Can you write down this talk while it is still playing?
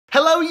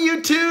Hello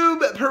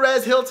YouTube,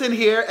 Perez Hilton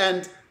here,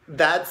 and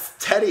that's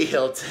Teddy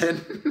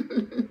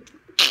Hilton.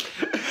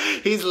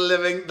 He's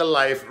living the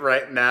life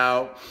right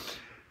now.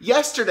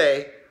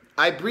 Yesterday,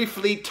 I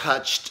briefly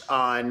touched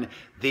on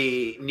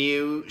the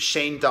new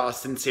Shane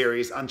Dawson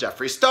series on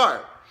Jeffree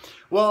Star.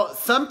 Well,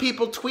 some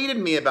people tweeted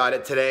me about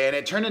it today, and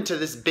it turned into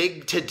this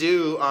big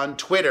to-do on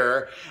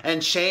Twitter,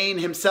 and Shane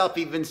himself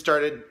even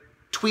started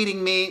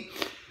tweeting me.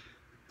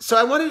 So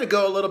I wanted to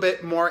go a little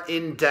bit more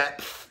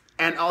in-depth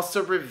and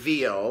also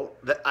reveal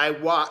that I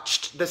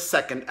watched the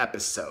second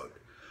episode,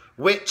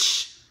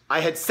 which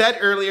I had said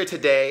earlier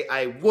today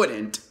I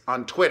wouldn't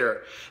on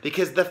Twitter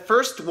because the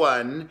first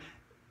one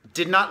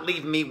did not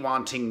leave me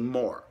wanting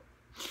more.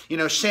 You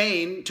know,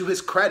 Shane, to his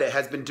credit,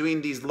 has been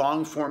doing these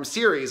long-form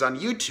series on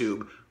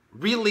YouTube.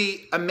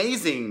 Really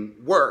amazing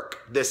work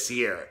this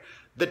year.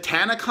 The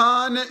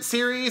TanaCon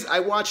series,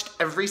 I watched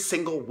every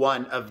single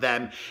one of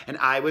them and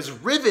I was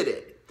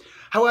riveted.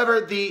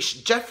 However, the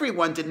Jeffree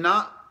one did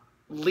not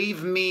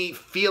leave me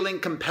feeling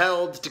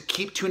compelled to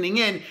keep tuning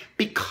in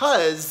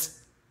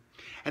because,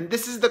 and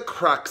this is the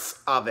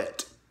crux of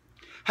it,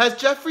 has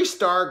Jeffree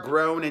Star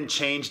grown and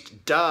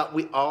changed? Duh,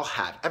 we all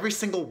have. Every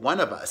single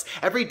one of us.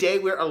 Every day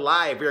we're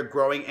alive, we're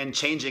growing and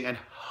changing, and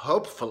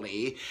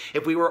hopefully,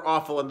 if we were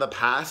awful in the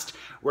past,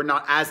 we're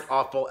not as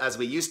awful as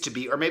we used to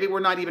be, or maybe we're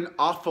not even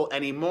awful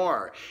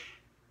anymore.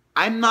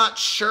 I'm not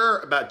sure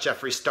about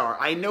Jeffree Star.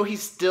 I know he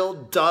still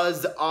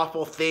does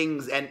awful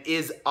things and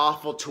is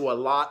awful to a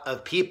lot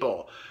of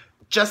people.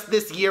 Just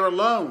this year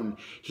alone,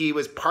 he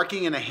was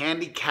parking in a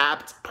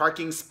handicapped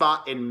parking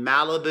spot in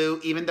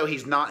Malibu, even though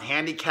he's not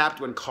handicapped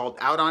when called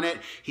out on it.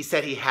 He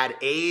said he had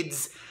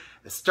AIDS,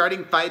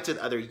 starting fights with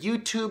other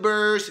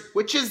YouTubers,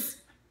 which is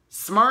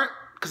smart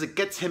because it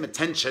gets him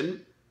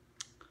attention.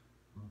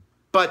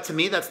 But to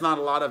me, that's not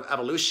a lot of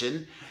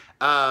evolution.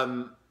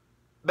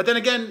 But then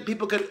again,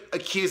 people could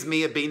accuse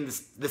me of being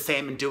the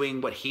same and doing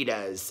what he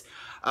does.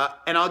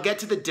 And I'll get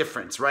to the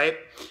difference, right?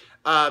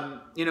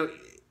 You know,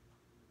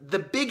 the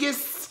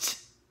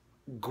biggest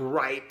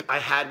gripe I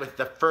had with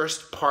the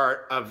first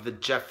part of the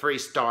Jeffree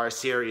Star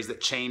series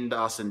that Shane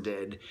Dawson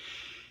did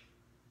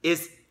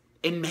is,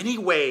 in many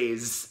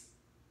ways,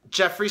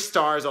 Jeffree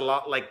Star is a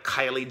lot like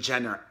Kylie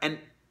Jenner. And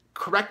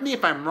correct me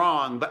if I'm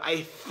wrong, but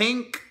I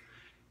think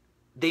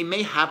they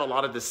may have a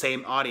lot of the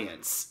same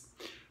audience.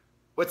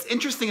 What's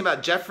interesting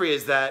about Jeffree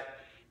is that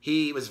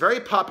he was very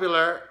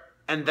popular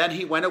and then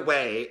he went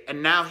away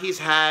and now he's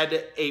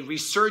had a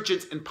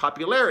resurgence in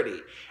popularity.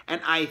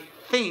 And I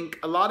think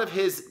a lot of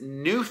his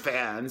new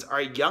fans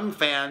are young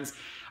fans,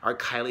 are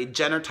Kylie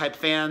Jenner type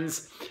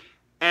fans.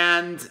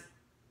 And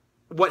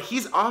what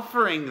he's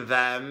offering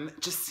them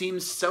just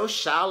seems so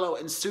shallow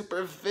and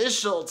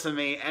superficial to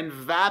me and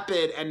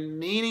vapid and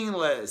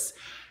meaningless.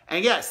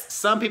 And yes,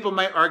 some people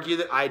might argue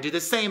that I do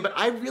the same, but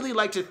I really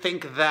like to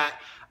think that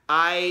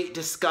I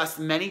discuss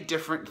many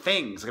different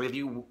things. Like if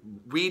you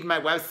read my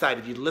website,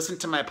 if you listen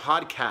to my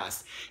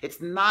podcast, it's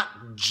not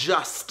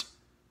just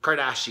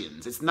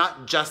Kardashians. It's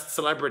not just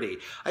celebrity.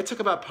 I talk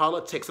about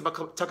politics,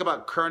 talk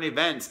about current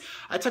events.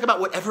 I talk about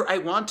whatever I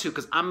want to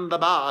because I'm the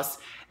boss,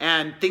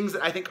 and things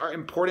that I think are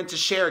important to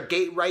share,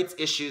 gay rights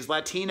issues,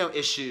 Latino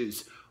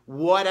issues,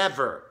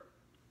 whatever.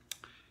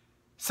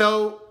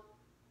 So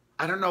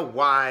I don't know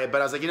why, but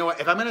I was like, you know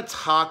what? If I'm going to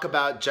talk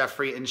about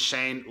Jeffree and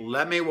Shane,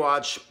 let me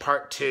watch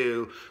part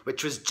 2,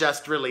 which was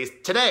just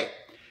released today.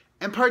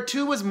 And part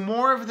 2 was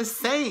more of the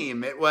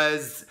same. It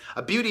was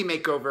a beauty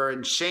makeover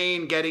and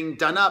Shane getting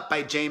done up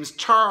by James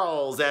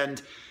Charles. And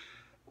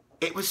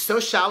it was so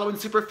shallow and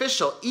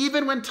superficial.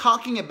 Even when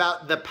talking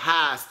about the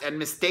past and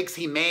mistakes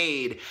he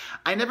made,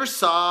 I never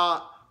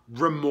saw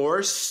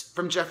remorse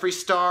from Jeffree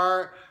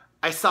Star.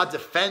 I saw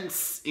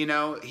defense, you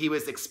know, he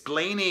was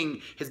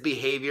explaining his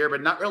behavior,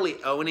 but not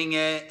really owning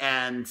it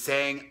and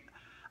saying,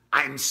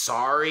 I'm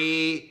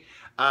sorry.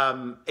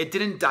 It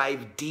didn't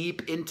dive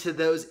deep into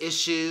those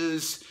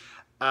issues.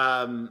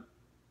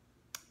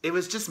 It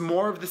was just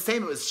more of the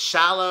same. It was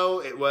shallow.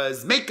 It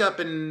was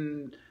makeup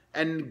and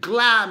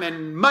glam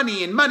and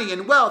money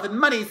and wealth and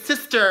money,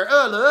 sister.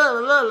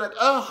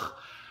 Ugh.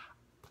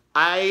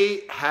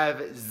 I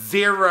have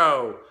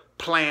zero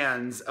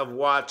plans of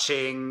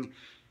watching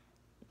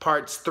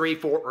parts 3,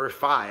 4, or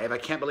 5. I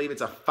can't believe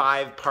it's a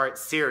 5-part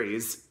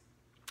series.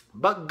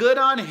 But good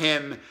on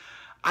him.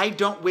 I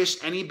don't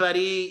wish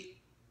anybody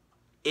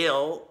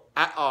ill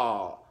at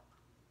all.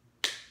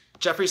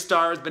 Jeffree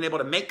Star has been able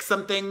to make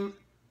something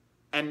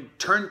and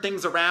turn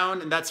things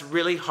around, and that's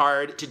really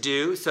hard to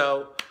do.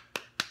 So,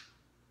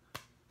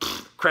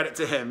 credit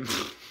to him.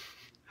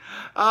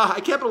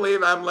 I can't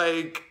believe I'm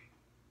like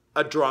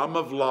a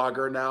drama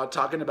vlogger now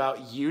talking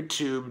about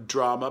YouTube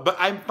drama, but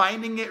I'm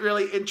finding it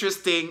really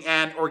interesting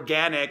and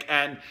organic,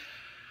 and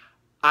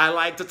I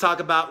like to talk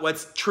about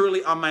what's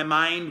truly on my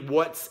mind,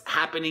 what's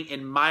happening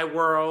in my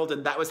world,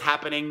 and that was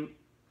happening.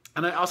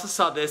 And I also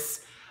saw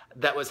this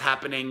that was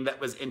happening that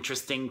was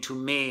interesting to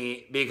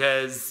me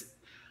because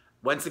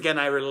once again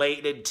I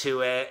related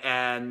to it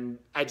and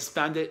I just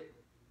found it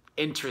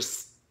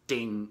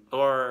interesting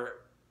or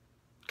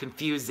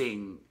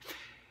confusing.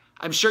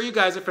 I'm sure you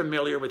guys are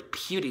familiar with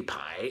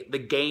PewDiePie, the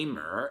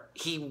gamer.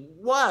 He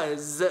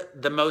was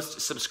the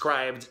most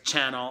subscribed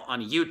channel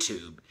on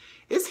YouTube.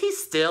 Is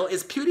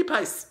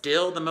PewDiePie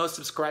still the most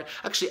subscribed?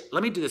 Actually,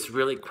 let me do this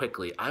really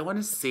quickly. I want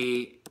to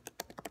see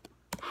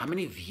how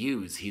many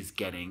views he's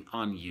getting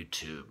on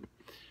YouTube.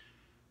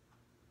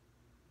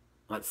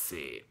 Let's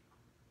see.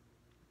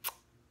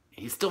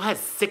 He still has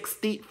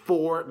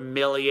 64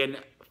 million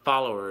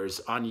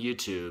followers on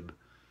YouTube.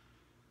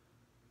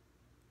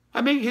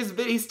 I mean,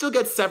 he still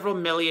gets several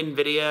million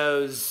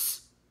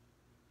videos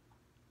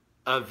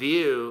a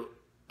view,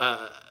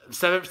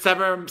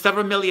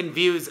 several million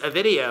views a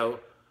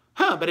video.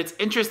 Huh, but it's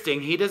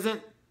interesting.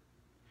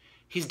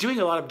 He's doing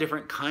a lot of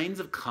different kinds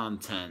of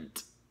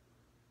content.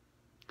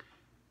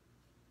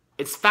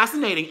 It's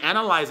fascinating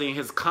analyzing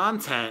his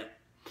content,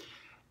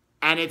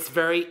 and it's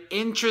very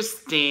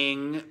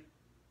interesting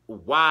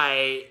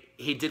why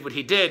he did what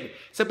he did.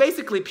 So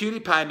basically,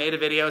 PewDiePie made a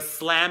video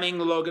slamming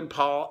Logan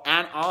Paul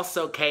and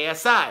also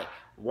KSI.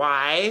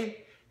 Why?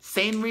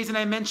 Same reason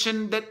I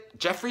mentioned that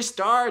Jeffree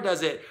Star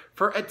does it,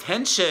 for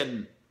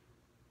attention.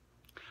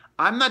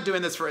 I'm not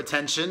doing this for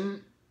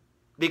attention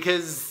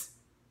because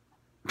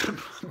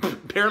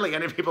barely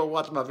any people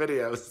watch my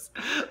videos.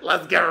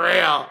 Let's get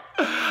real.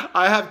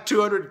 I have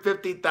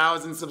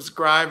 250,000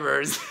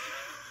 subscribers.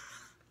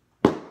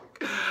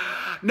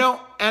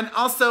 No, and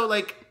also,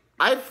 like,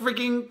 I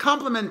freaking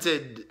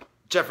complimented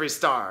Jeffree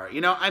Star.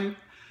 You know, I'm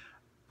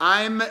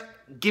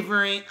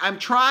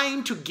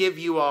trying to give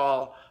you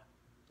all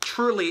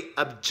truly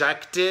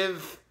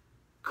objective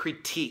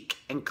critique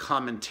and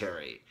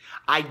commentary.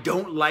 I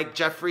don't like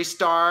Jeffree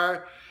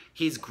Star.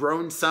 He's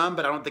grown some,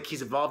 but I don't think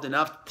he's evolved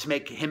enough to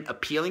make him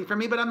appealing for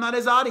me, but I'm not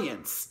his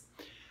audience.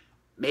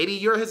 Maybe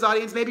you're his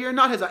audience, maybe you're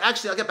not his audience.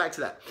 Actually, I'll get back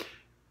to that.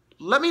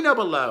 Let me know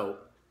below.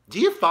 Do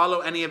you follow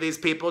any of these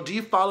people? Do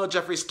you follow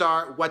Jeffree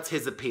Star? What's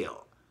his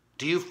appeal?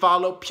 Do you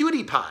follow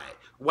PewDiePie?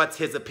 What's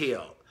his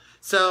appeal?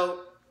 So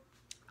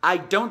I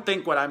don't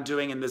think what I'm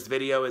doing in this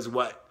video is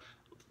what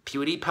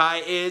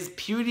PewDiePie is.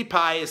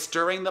 PewDiePie is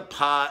stirring the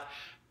pot,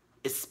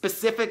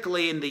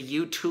 specifically in the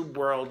YouTube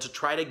world, to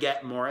try to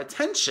get more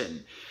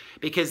attention,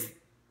 because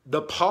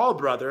the Paul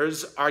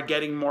brothers are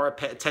getting more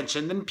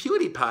attention than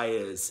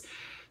PewDiePie is.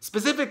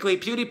 Specifically,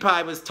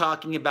 PewDiePie was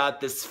talking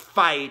about this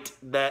fight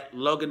that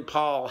Logan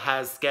Paul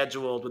has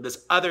scheduled with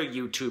this other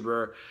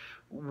YouTuber,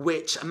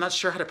 which I'm not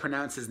sure how to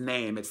pronounce his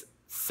name. It's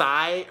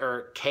Psy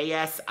or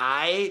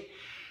KSI.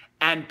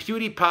 And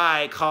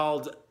PewDiePie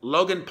called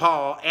Logan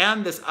Paul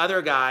and this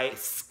other guy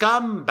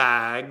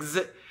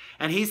scumbags.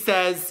 And he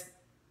says,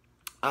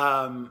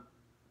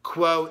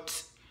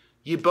 quote,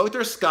 "You both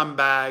are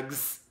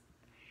scumbags."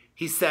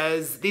 He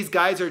says, "These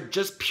guys are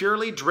just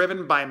purely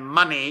driven by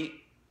money."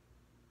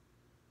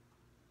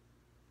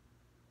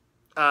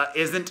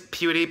 Isn't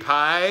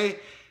PewDiePie?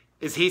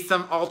 Is he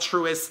some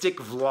altruistic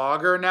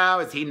vlogger now?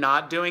 Is he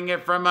not doing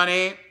it for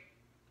money?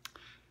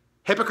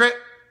 Hypocrite!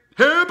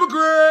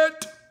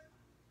 Hypocrite!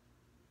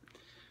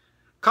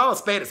 Call a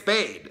spade a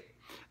spade.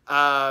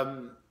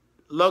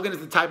 Logan is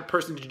the type of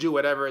person to do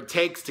whatever it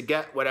takes to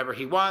get whatever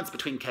he wants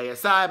between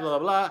KSI, blah,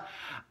 blah,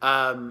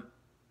 blah.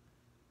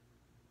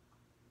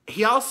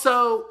 He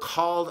also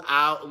called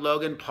out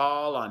Logan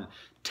Paul on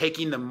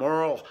taking the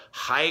moral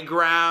high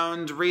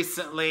ground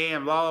recently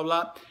and blah,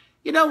 blah, blah.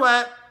 You know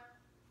what?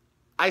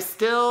 I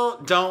still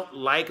don't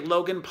like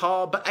Logan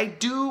Paul, but I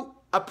do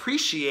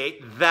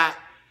appreciate that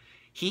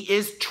he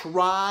is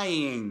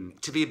trying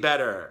to be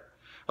better.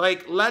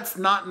 Like, let's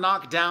not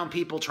knock down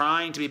people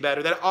trying to be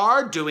better that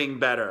are doing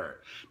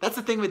better. That's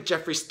the thing with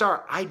Jeffree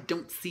Star. I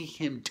don't see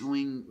him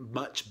doing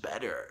much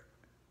better.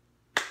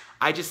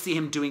 I just see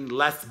him doing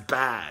less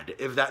bad,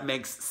 if that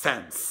makes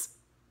sense.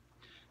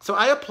 So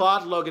I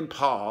applaud Logan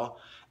Paul,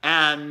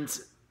 and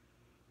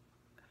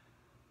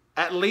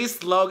at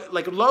least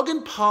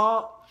Logan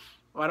Paul,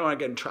 I don't want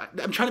to get in trouble.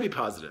 I'm trying to be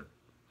positive.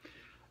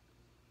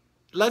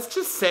 Let's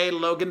just say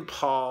Logan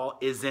Paul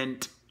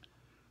isn't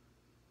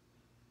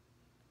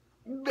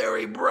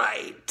very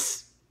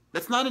bright.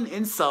 That's not an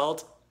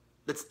insult.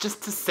 That's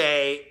just to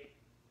say,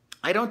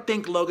 I don't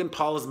think Logan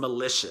Paul is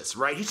malicious,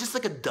 right? He's just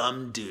like a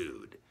dumb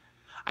dude.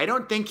 I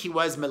don't think he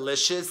was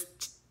malicious.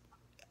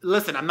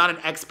 Listen, I'm not an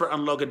expert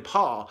on Logan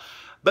Paul,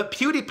 but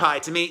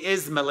PewDiePie to me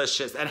is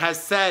malicious and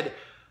has said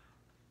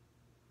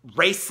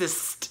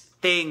racist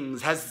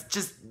things, has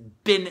just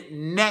been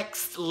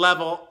next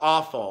level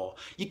awful.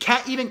 You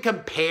can't even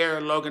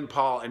compare Logan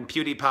Paul and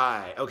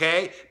PewDiePie,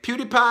 okay?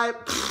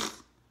 PewDiePie,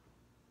 pfft,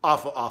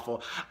 awful,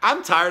 awful.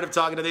 I'm tired of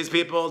talking to these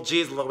people.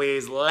 Jeez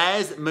Louise,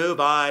 let's move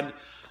on.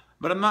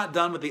 But I'm not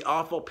done with the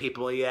awful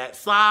people yet.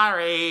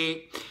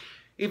 Sorry.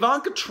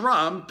 IVANKA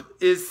Trump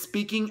is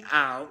speaking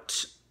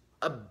out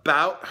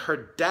about her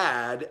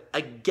dad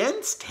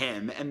against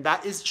him, and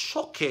that is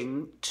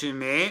shocking to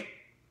me.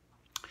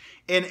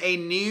 In a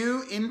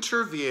new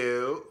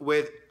interview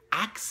with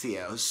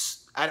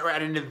Axios,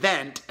 at an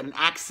event, an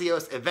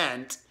Axios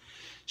event,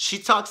 she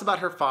talks about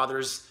her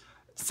father's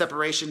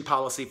separation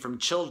policy from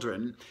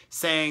children,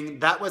 saying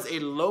that was a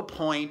low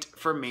point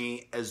for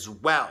me as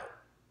well.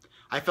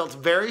 I felt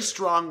very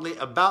strongly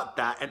about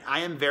that, and I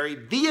am very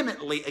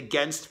vehemently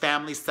against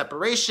family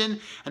separation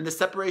and the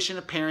separation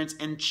of parents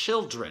and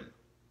children.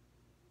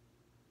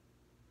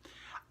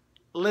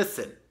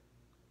 Listen,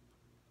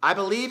 I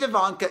believe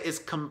Ivanka is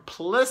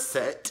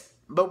complicit,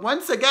 but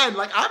once again,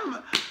 like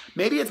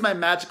maybe it's my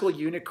magical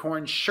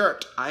unicorn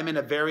shirt. I'm in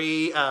a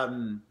very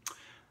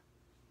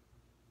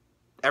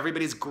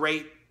everybody's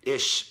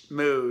great-ish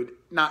mood.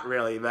 Not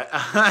really, but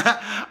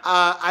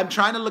I'm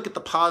trying to look at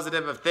the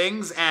positive of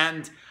things,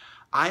 and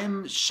I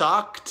am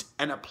shocked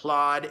and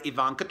applaud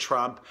Ivanka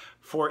Trump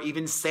for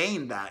even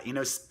saying that, you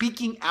know,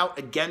 speaking out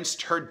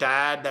against her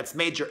dad. That's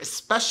major,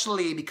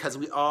 especially because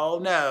we all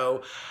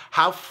know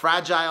how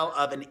fragile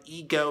of an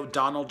ego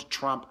Donald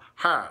Trump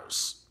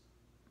has.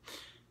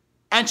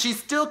 And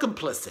she's still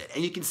complicit,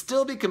 and you can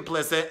still be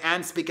complicit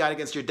and speak out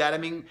against your dad. I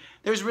mean,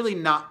 there's really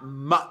not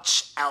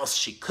much else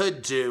she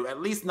could do, at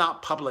least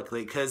not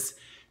publicly, because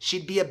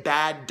she'd be a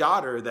bad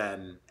daughter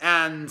then.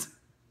 And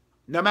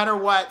no matter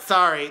what,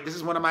 sorry, this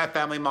is one of my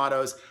family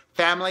mottos.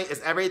 Family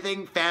is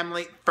everything,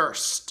 family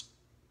first.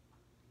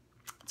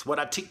 It's what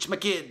I teach my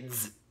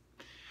kids.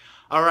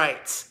 All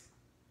right.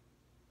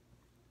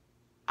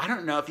 I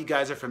don't know if you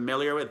guys are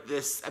familiar with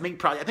this. I mean,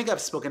 probably, I think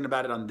I've spoken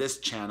about it on this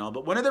channel,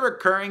 but one of the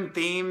recurring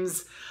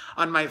themes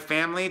on my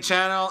family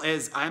channel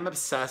is I'm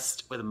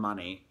obsessed with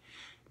money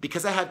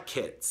because I have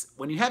kids.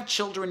 When you have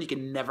children, you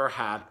can never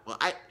have, well,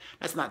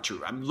 that's not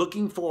true. I'm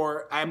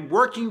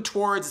working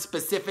towards a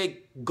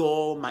specific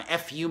goal, my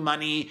FU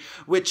money,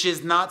 which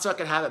is not so I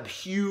can have a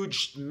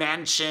huge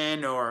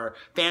mansion or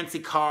fancy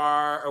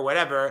car or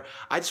whatever.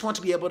 I just want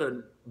to be able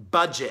to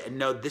budget and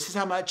know this is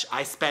how much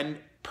I spend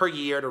per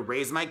year to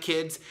raise my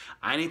kids.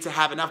 I need to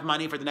have enough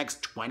money for the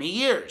next 20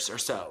 years or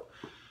so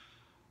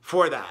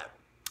for that.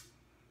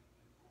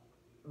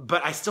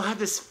 But I still have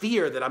this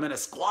fear that I'm going to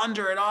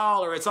squander it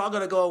all or it's all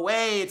going to go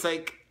away. It's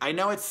like, I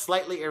know it's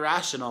slightly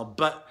irrational,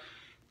 but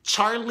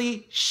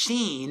Charlie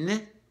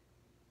Sheen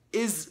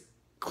is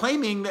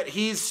claiming that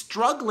he's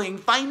struggling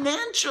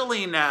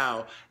financially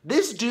now.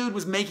 This dude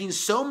was making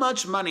so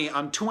much money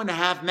on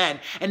 2.5 Men,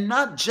 and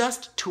not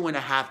just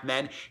 2.5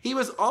 Men. He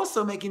was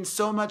also making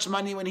so much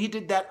money when he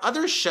did that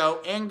other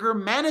show, Anger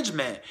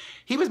Management.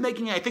 He was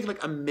making, I think, like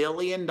 $1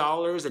 million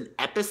an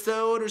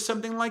episode or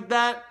something like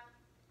that.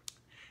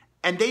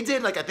 And they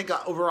did, like, I think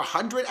over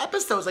 100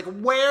 episodes. Like,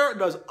 where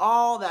does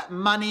all that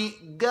money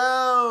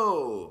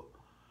go?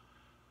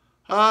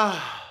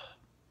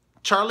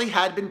 Charlie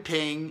had been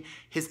paying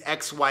his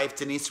ex-wife,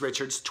 Denise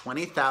Richards,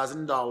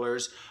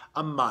 $20,000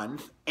 a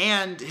month,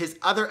 and his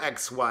other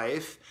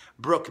ex-wife,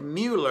 Brooke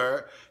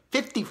Mueller,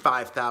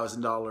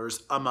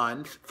 $55,000 a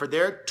month for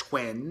their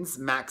twins,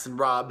 Max and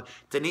Rob.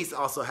 Denise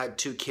also had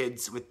 2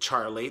 kids with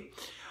Charlie.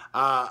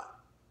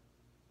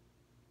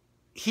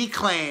 He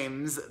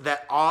claims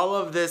that all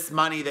of this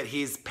money that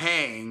he's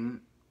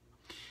paying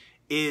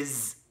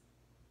is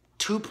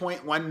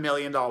 $2.1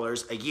 million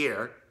a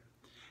year,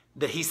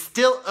 that he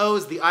still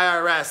owes the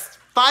IRS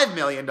 $5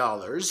 million,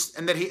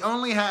 and that he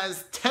only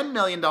has $10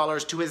 million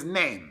to his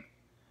name.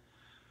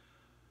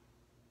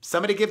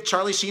 Somebody give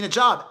Charlie Sheen a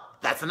job.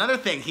 That's another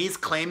thing. He's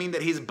claiming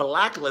that he's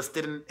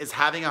blacklisted and is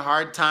having a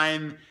hard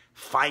time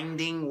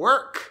finding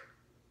work.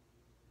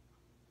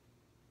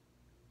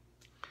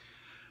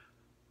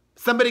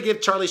 Somebody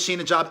give Charlie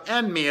Sheen a job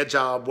and me a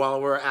job while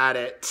we're at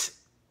it.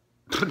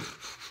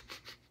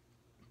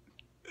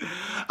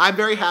 I'm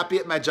very happy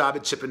at my job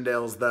at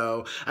Chippendales,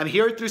 though. I'm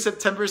here through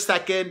September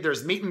 2nd.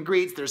 There's meet and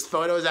greets. There's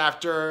photos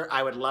after.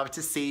 I would love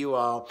to see you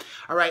all.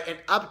 All right, an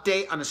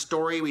update on a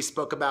story we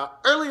spoke about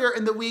earlier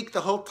in the week,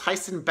 the whole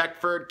Tyson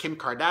Beckford, Kim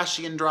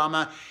Kardashian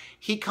drama.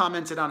 He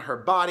commented on her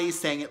body,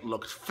 saying it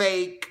looked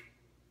fake.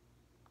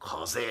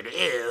 'Cause it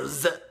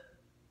is.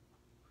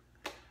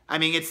 I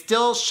mean, it's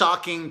still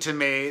shocking to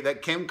me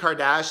that Kim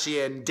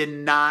Kardashian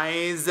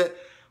denies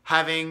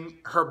having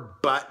her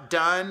butt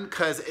done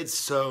because it's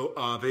so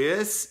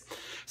obvious.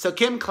 So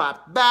Kim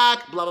clapped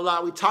back, blah, blah,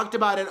 blah. We talked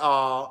about it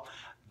all.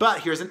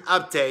 But here's an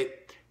update.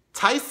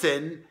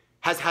 Tyson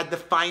has had the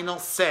final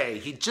say.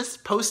 He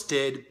just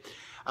posted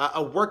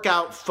a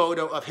workout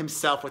photo of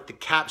himself with the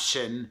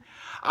caption,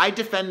 "I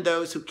defend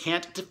those who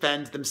can't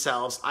defend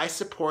themselves. I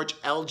support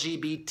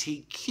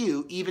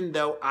LGBTQ even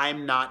though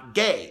I'm not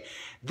gay."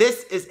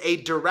 This is a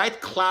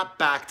direct clap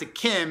back to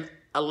Kim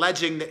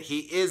alleging that he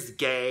is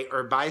gay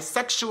or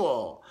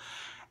bisexual.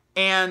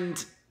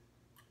 And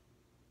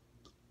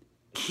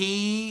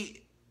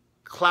he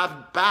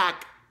clapped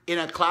back in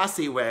a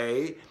classy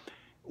way,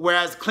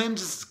 whereas Kim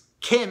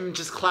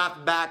just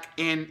clapped back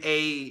in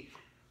a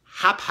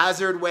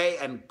haphazard way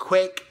and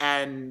quick,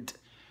 and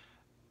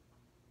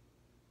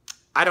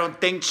I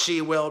don't think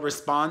she will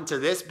respond to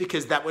this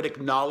because that would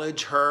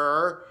acknowledge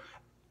her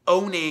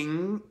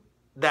owning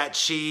that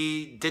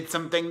she did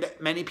something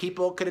that many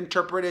people could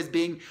interpret as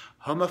being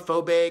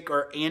homophobic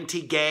or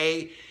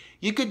anti-gay.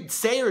 You could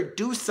say or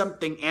do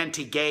something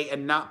anti-gay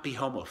and not be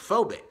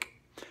homophobic.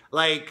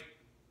 Like,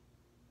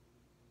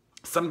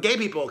 some gay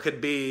people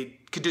could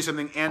do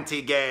something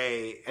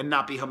anti-gay and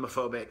not be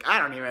homophobic. I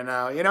don't even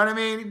know. You know what I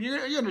mean?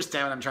 You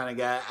understand what I'm trying to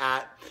get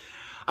at.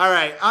 All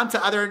right, on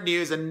to other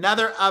news.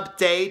 Another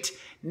update.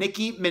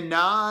 Nicki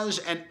Minaj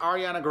and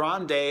Ariana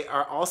Grande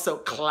are also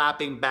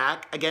clapping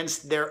back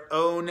against their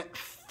own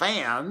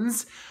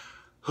fans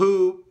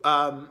who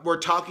were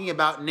talking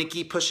about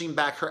Nicki pushing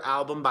back her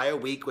album by a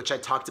week, which I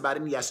talked about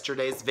in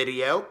yesterday's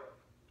video.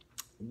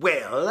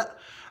 Well,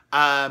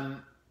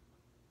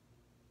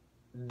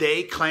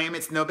 they claim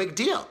it's no big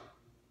deal.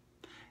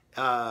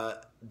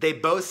 They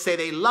both say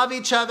they love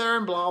each other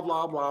and blah,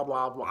 blah, blah,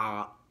 blah,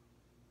 blah.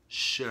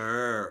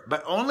 Sure,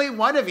 but only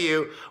one of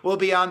you will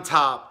be on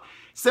top.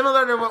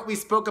 Similar to what we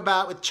spoke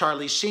about with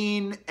Charlie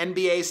Sheen,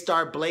 NBA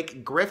star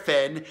Blake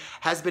Griffin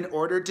has been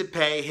ordered to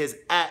pay his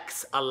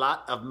ex a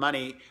lot of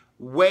money,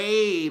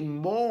 way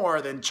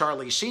more than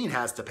Charlie Sheen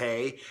has to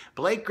pay.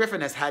 Blake Griffin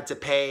has had to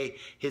pay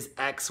his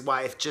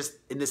ex-wife, just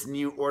in this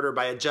new order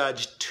by a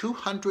judge,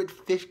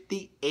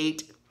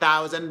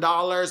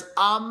 $258,000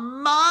 a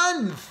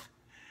month.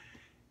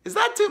 Is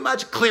that too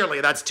much?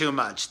 Clearly that's too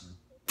much.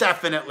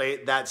 Definitely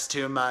that's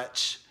too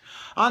much.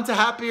 On to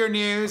happier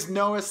news.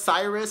 Noah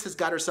Cyrus has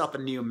got herself a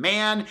new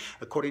man.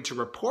 According to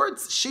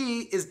reports,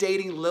 she is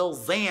dating Lil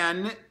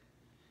Xan.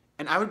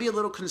 And I would be a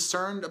little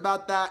concerned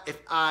about that if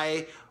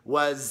I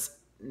was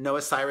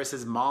Noah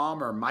Cyrus's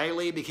mom or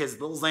Miley, because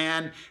Lil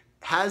Xan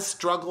has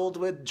struggled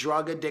with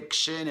drug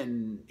addiction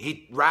and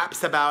he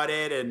raps about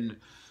it. And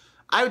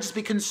I would just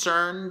be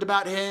concerned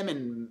about him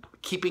and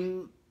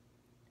keeping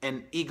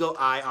an eagle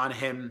eye on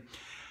him.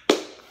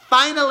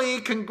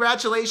 Finally,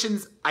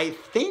 congratulations, I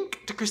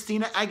think, to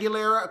Christina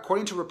Aguilera.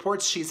 According to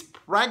reports, she's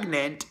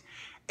pregnant.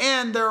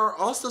 And there are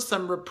also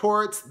some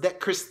reports that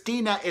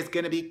Christina is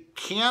going to be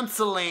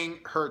canceling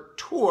her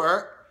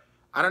tour.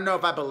 I don't know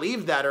if I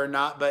believe that or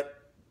not,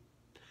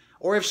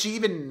 or if she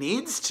even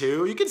needs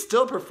to. You can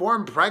still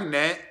perform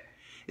pregnant.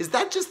 Is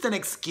that just an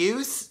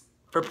excuse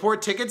for poor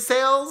ticket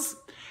sales?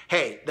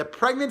 Hey, the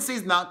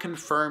pregnancy's not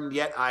confirmed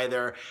yet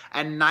either,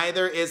 and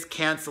neither is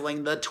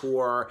canceling the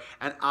tour.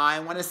 And I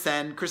want to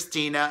send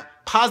Christina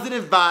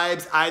positive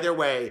vibes either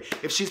way.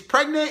 If she's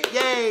pregnant,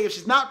 yay. If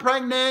she's not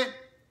pregnant,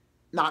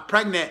 not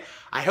pregnant.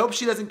 I hope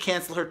she doesn't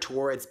cancel her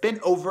tour. It's been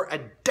over a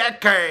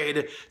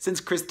decade since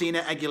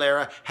Christina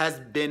Aguilera has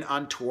been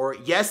on tour.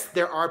 Yes,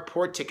 there are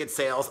poor ticket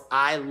sales.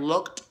 I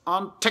looked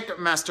on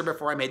Ticketmaster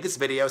before I made this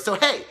video. So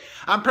hey,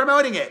 I'm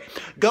promoting it.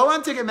 Go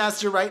on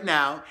Ticketmaster right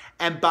now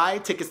and buy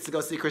tickets to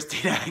go see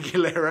Christina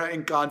Aguilera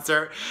in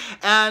concert.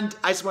 And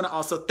I just want to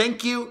also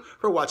thank you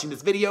for watching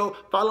this video.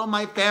 Follow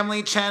my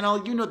family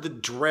channel. You know the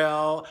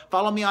drill.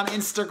 Follow me on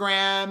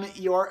Instagram.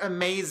 You're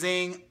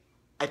amazing.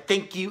 I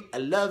thank you. I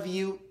love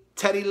you.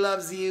 Teddy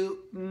loves you.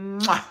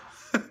 Mwah.